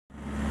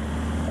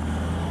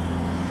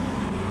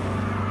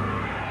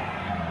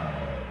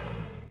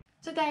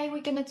Today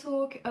we're going to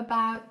talk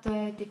about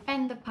the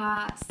Defender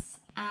parts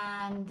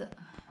and,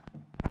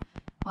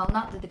 well,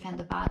 not the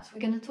Defender parts.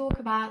 We're going to talk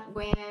about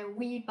where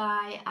we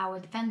buy our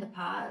Defender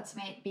parts,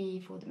 may it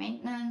be for the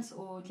maintenance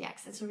or the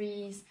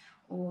accessories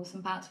or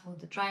some parts for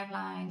the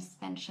driveline,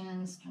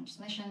 suspensions,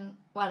 transmission,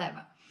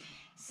 whatever.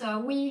 So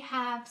we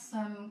have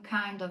some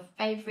kind of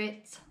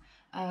favorite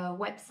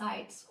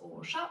websites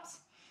or shops,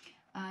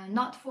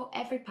 not for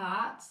every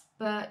part,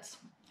 but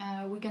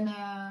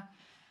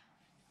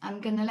I'm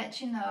gonna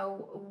let you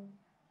know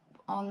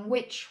on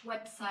which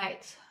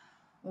website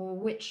or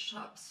which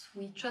shops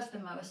we trust the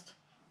most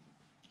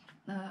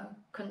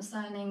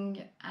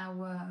concerning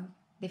our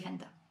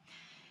Defender.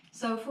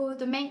 So for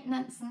the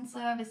maintenance and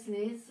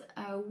services,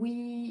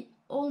 we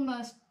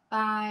almost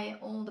buy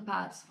all the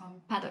parts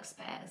from Paddock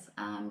Spares.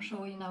 I'm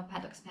sure you know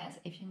Paddock Spares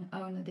if you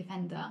own a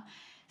Defender.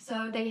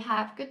 So they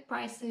have good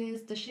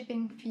prices, the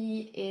shipping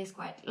fee is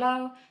quite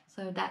low,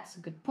 so that's a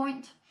good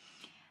point.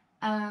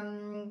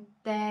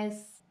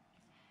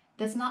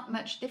 There's not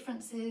much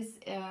differences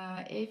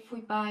if we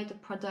buy the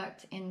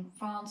product in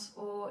France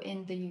or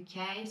in the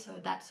UK, so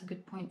that's a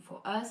good point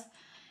for us.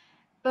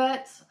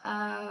 But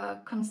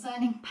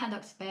concerning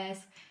Paddock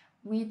Spares,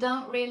 we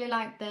don't really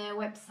like their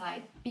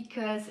website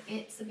because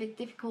it's a bit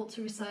difficult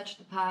to research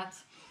the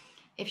parts.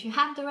 If you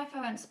have the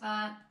reference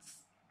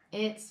parts,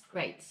 it's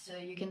great, so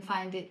you can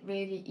find it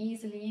really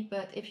easily,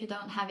 but if you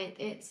don't have it,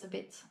 it's a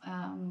bit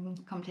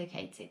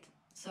complicated.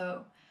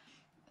 So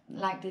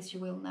like this you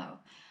will know.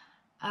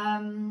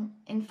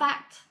 In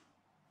fact,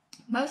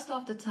 most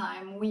of the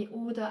time we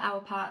order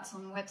our parts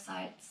on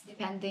websites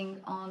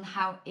depending on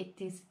how it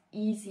is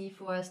easy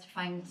for us to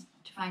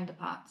find the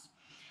parts.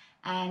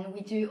 And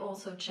we do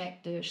also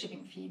check the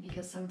shipping fee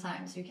because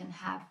sometimes you can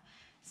have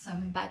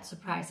some bad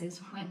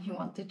surprises when you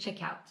want to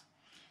check out.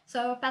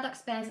 So Paddock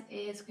Spares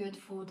is good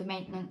for the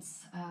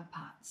maintenance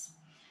parts.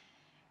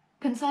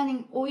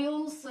 Concerning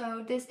oils,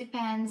 so this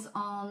depends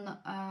on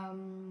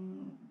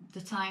the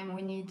time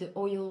we need the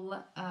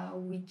oil.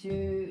 We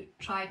do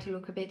try to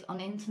look a bit on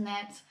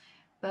internet,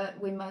 but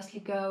we mostly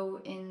go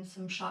in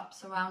some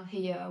shops around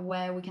here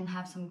where we can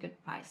have some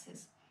good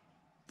prices.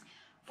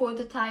 For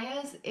the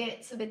tires,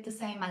 it's a bit the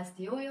same as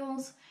the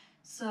oils,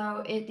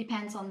 so it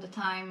depends on the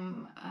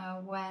time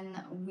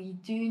when we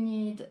do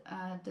need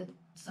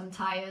some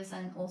tires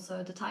and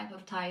also the type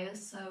of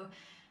tires. So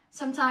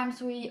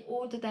sometimes we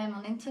order them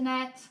on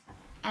internet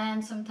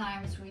and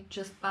sometimes we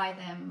just buy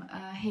them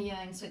here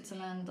in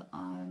Switzerland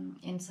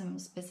in some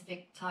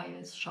specific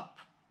tires shop.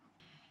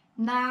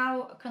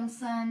 Now,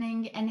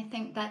 concerning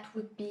anything that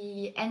would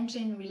be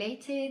engine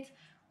related,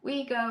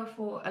 we go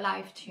for a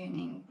live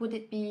tuning. Would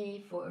it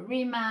be for a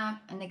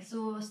remap, an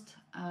exhaust,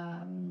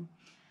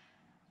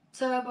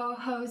 turbo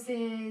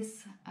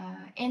hoses,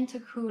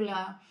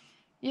 intercooler?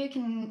 You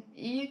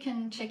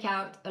can check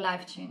out a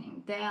live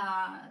tuning.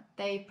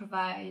 They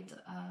provide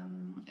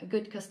a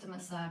good customer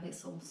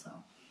service also.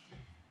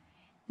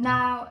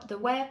 Now the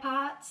wear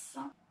parts.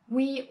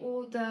 We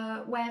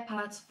order wear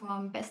parts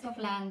from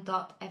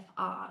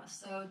bestofland.fr.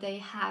 So they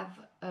have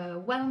a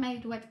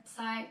well-made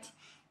website.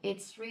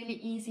 It's really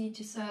easy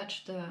to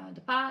search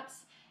the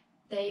parts.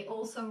 They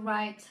also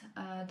write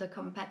the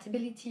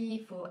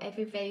compatibility for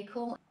every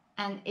vehicle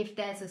and if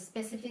there's a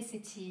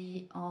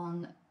specificity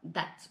on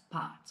that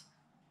part.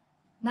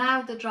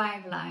 Now the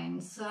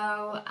driveline. So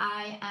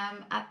I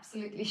am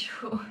absolutely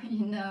sure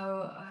you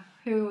know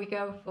who we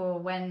go for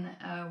when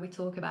we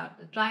talk about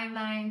the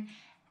driveline,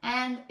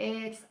 and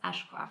it's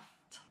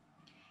Ashcraft.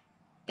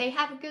 They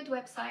have a good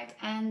website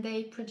and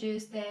they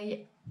produce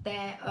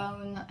their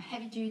own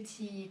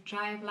heavy-duty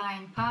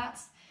driveline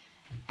parts,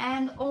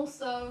 and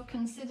also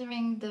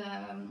considering the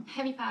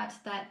heavy parts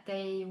that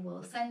they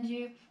will send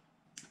you,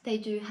 they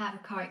do have a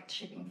correct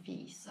shipping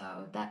fee,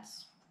 so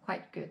that's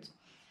quite good.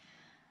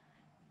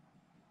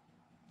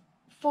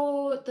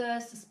 For the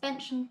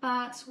suspension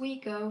parts,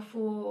 we go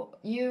for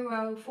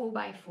Euro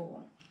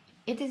 4x4.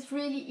 It is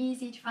really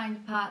easy to find the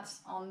parts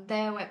on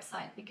their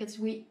website because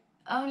we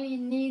only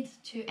need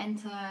to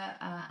enter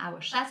our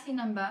chassis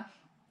number,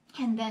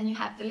 and then you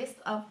have the list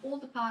of all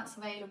the parts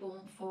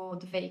available for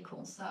the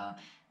vehicle. So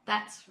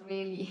that's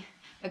really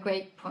a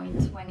great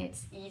point when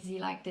it's easy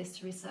like this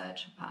to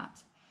research a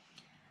part.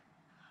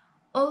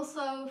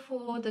 Also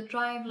for the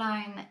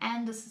driveline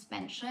and the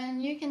suspension,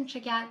 you can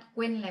check out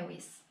Gwyn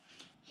Lewis.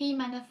 He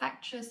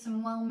manufactures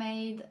some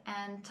well-made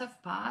and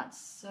tough parts,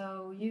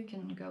 so you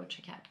can go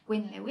check out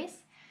Gwyn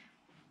Lewis.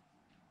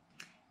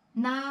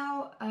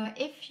 Now,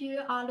 if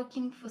you are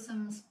looking for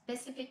some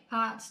specific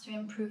parts to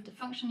improve the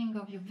functioning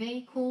of your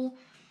vehicle,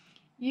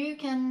 you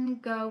can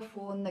go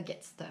for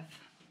Nugget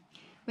Stuff.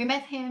 We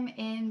met him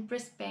in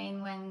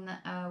Brisbane when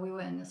we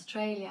were in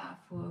Australia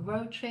for a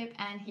road trip,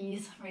 and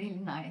he's really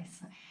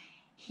nice.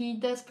 He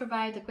does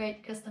provide a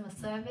great customer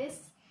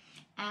service,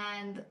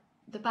 and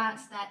the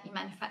parts that he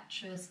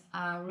manufactures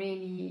are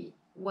really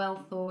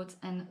well thought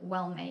and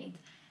well made.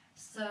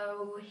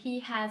 So he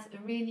has a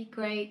really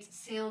great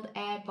sealed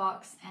air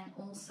box and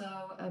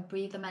also a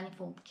breather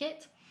manifold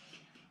kit.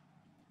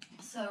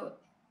 So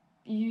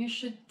you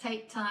should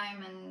take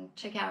time and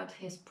check out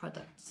his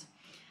products.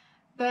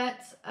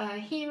 But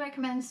he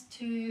recommends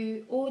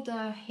to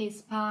order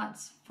his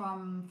parts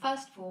from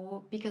First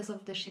For because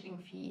of the shipping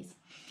fees.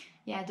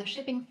 Yeah, the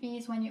shipping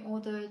fees when you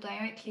order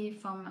directly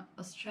from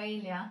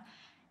Australia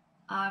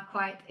are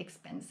quite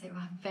expensive,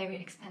 are very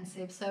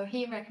expensive. So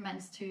he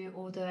recommends to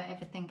order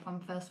everything from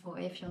First For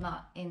if you're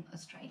not in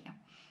Australia.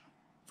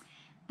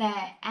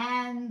 There,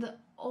 and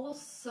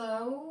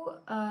also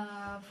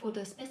for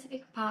the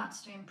specific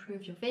parts to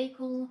improve your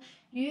vehicle,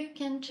 you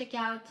can check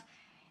out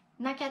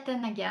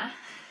Nakatananga.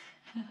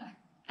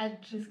 I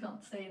just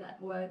can't say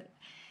that word.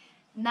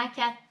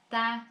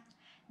 Nakatananga.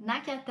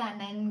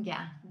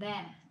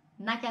 There,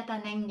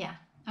 Nakatananga.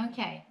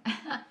 Okay,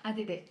 I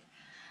did it.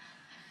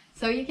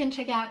 So you can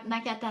check out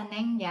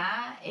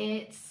Nakatananga.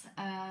 It's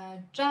a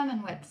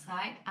German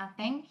website, I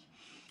think,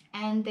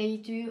 and they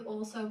do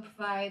also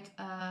provide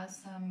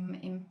some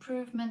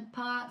improvement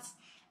parts,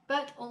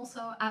 but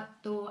also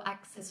outdoor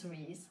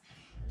accessories.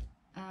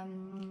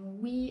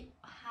 We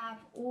have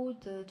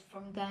ordered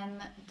from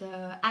them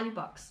the alu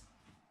box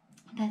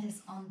that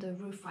is on the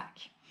roof rack.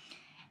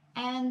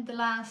 And the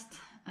last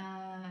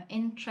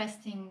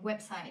interesting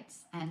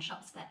websites and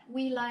shops that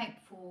we like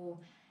for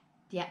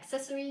the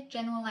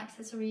general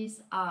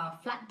accessories are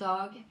Flat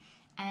Dog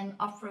and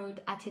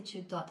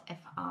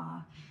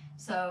offroadattitude.fr.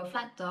 So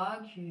Flat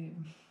Dog, you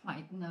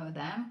might know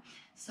them.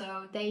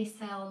 So they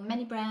sell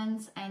many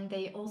brands and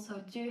they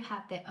also do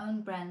have their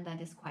own brand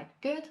that is quite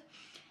good.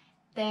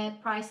 Their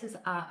prices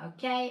are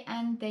okay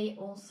and they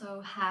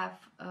also have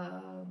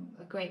a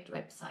great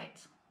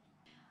website.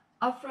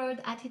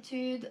 Off-Road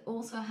Attitude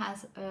also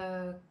has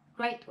a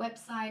great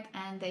website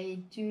and they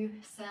do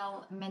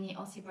sell many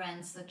Aussie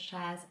brands such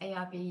as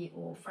ARB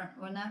or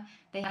Frontrunner.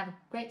 They have a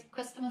great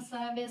customer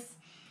service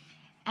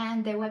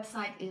and their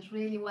website is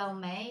really well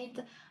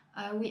made.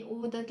 We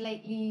ordered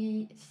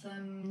lately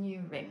some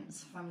new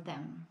rims from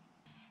them.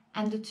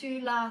 And the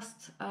two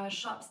last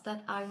shops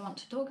that I want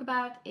to talk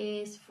about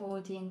is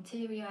for the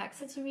interior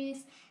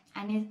accessories,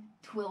 and it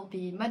will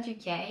be Mud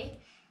UK.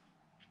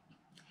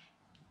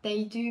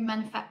 They do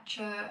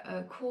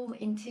manufacture cool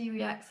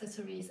interior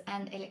accessories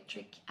and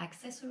electric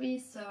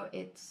accessories, so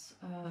it's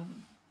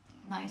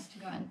nice to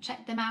go and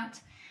check them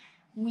out.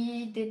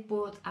 We did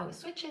bought our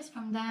switches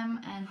from them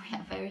and we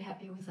are very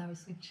happy with our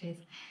switches.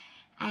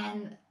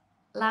 And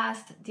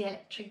last, the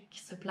electric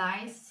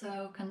supplies.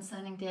 So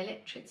concerning the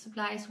electric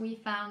supplies, we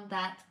found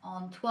that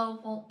on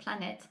 12 Volt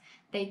Planet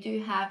they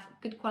do have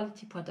good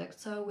quality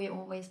products, so we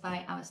always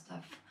buy our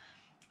stuff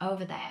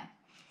over there.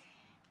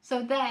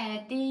 So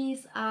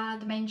these are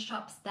the main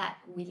shops that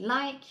we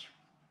like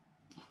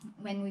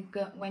when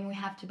we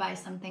have to buy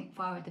something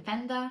for our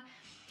Defender.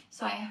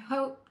 So I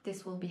hope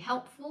this will be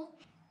helpful,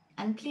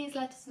 and please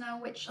let us know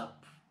which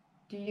shop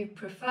do you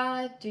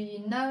prefer. Do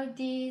you know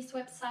these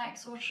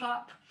websites or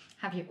shop?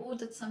 Have you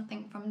ordered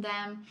something from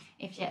them?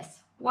 If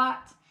yes,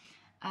 what?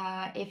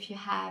 If you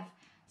have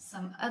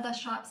some other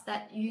shops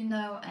that you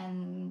know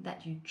and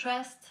that you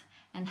trust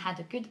and had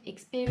a good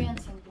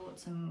experience and bought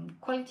some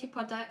quality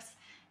products,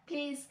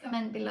 please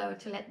comment below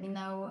to let me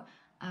know.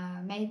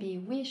 Maybe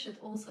we should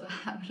also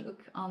have a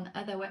look on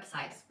other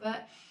websites,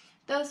 but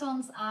those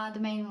ones are the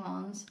main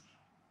ones.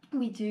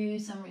 We do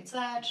some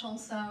research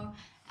also,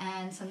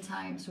 and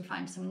sometimes we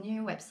find some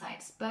new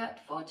websites, but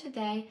for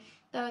today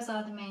those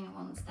are the main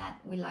ones that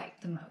we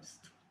like the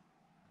most.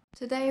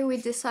 Today we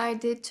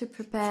decided to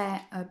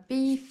prepare a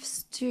beef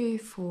stew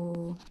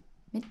for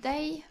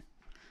midday.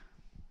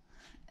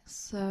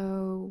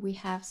 So we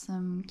have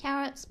some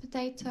carrots,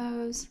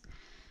 potatoes,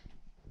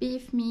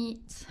 beef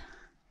meat,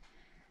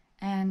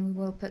 and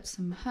we will put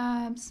some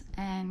herbs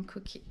and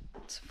cook it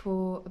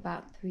for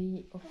about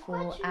 3 or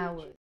 4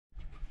 hours.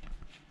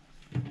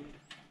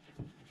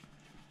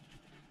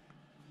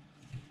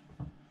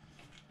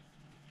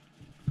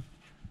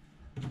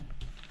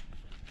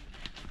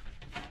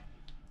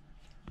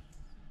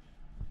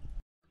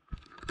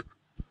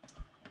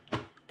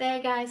 There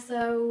guys,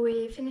 so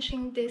we're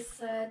finishing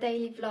this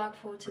daily vlog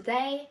for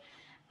today.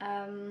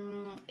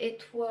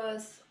 It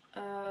was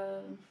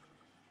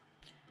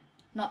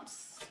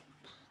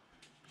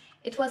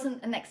it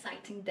wasn't an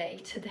exciting day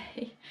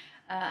today.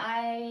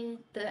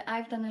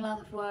 I've done a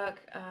lot of work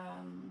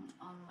on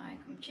my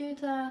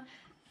computer.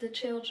 The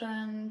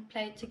children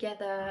played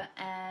together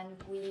and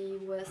we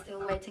were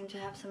still waiting to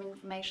have some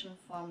information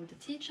from the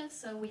teachers.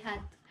 So we had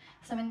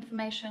some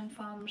information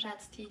from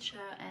Jad's teacher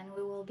and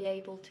we will be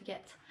able to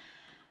get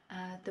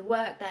the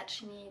work that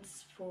she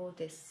needs for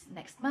this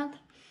next month,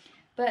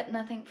 but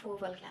nothing for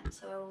Volcan.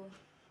 So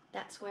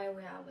that's where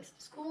we are with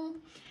the school.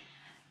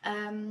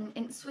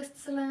 In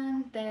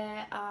Switzerland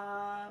there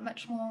are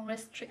much more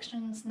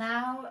restrictions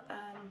now.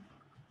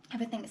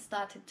 Everything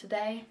started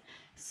today,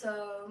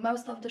 so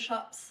most of the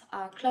shops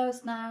are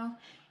closed now.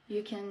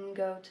 You can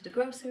go to the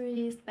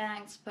groceries,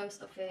 banks,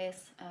 post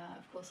office,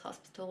 of course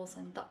hospitals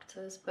and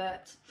doctors,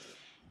 but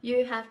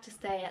you have to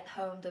stay at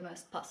home the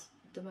most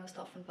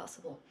often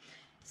possible.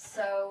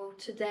 So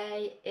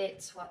today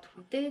it's what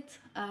we did.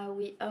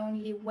 We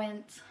only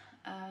went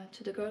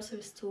to the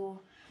grocery store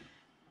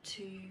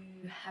to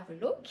have a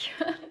look.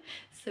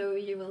 So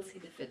you will see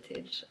the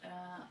footage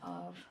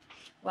of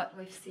what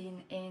we've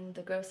seen in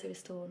the grocery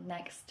store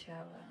next to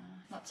our,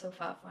 not so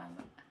far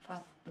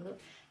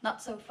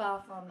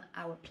from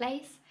our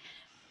place.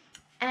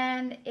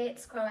 And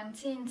it's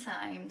quarantine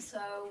time,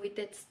 so we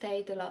did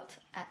stay a lot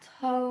at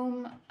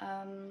home.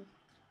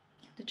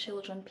 The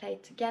children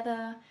played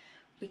together,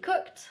 we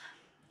cooked.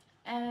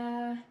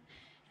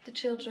 The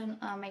children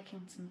are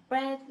making some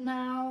bread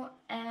now,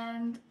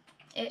 and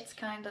it's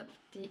kind of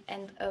the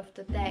end of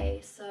the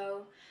day.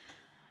 So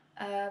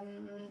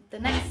the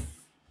next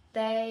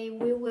day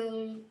we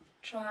will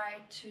try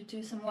to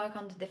do some work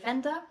on the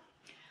Defender.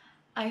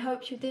 I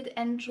hope you did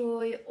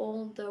enjoy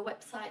all the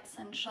websites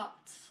and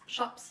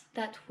shops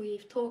that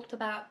we've talked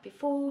about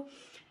before.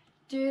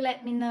 Do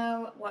let me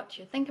know what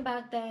you think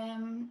about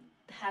them.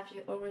 Have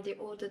you already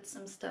ordered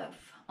some stuff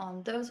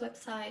on those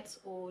websites,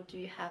 or do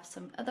you have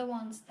some other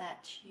ones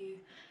that you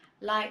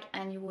like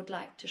and you would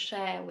like to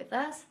share with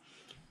us?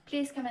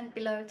 Please comment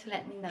below to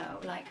let me know.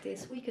 Like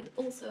this, we could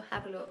also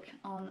have a look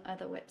on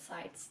other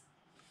websites.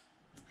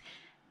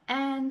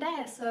 And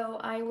there, so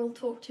I will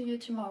talk to you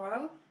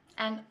tomorrow.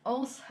 And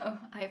also,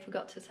 I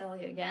forgot to tell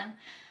you again,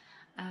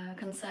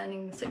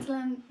 concerning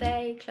Switzerland,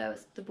 they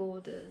closed the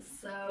borders,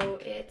 so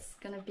it's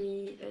gonna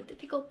be a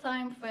difficult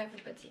time for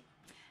everybody.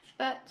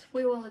 But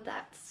we will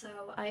adapt, so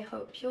I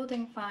hope you're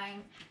doing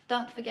fine.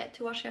 Don't forget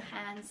to wash your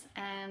hands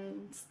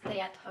and stay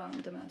at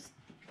home the most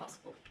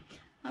possible.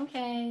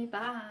 Okay,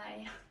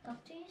 bye.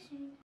 Talk to you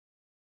soon.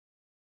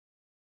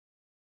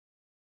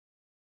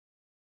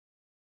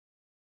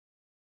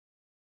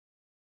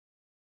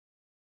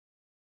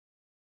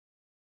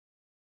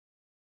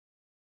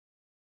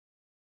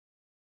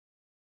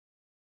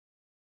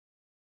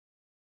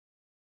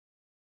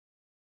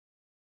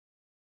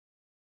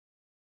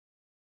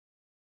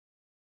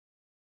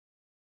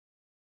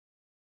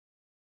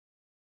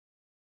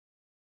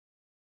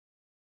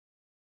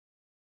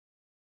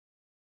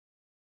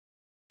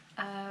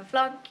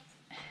 Vlog.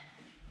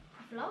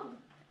 Vlog.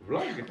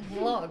 Vlog?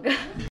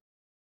 Vlog.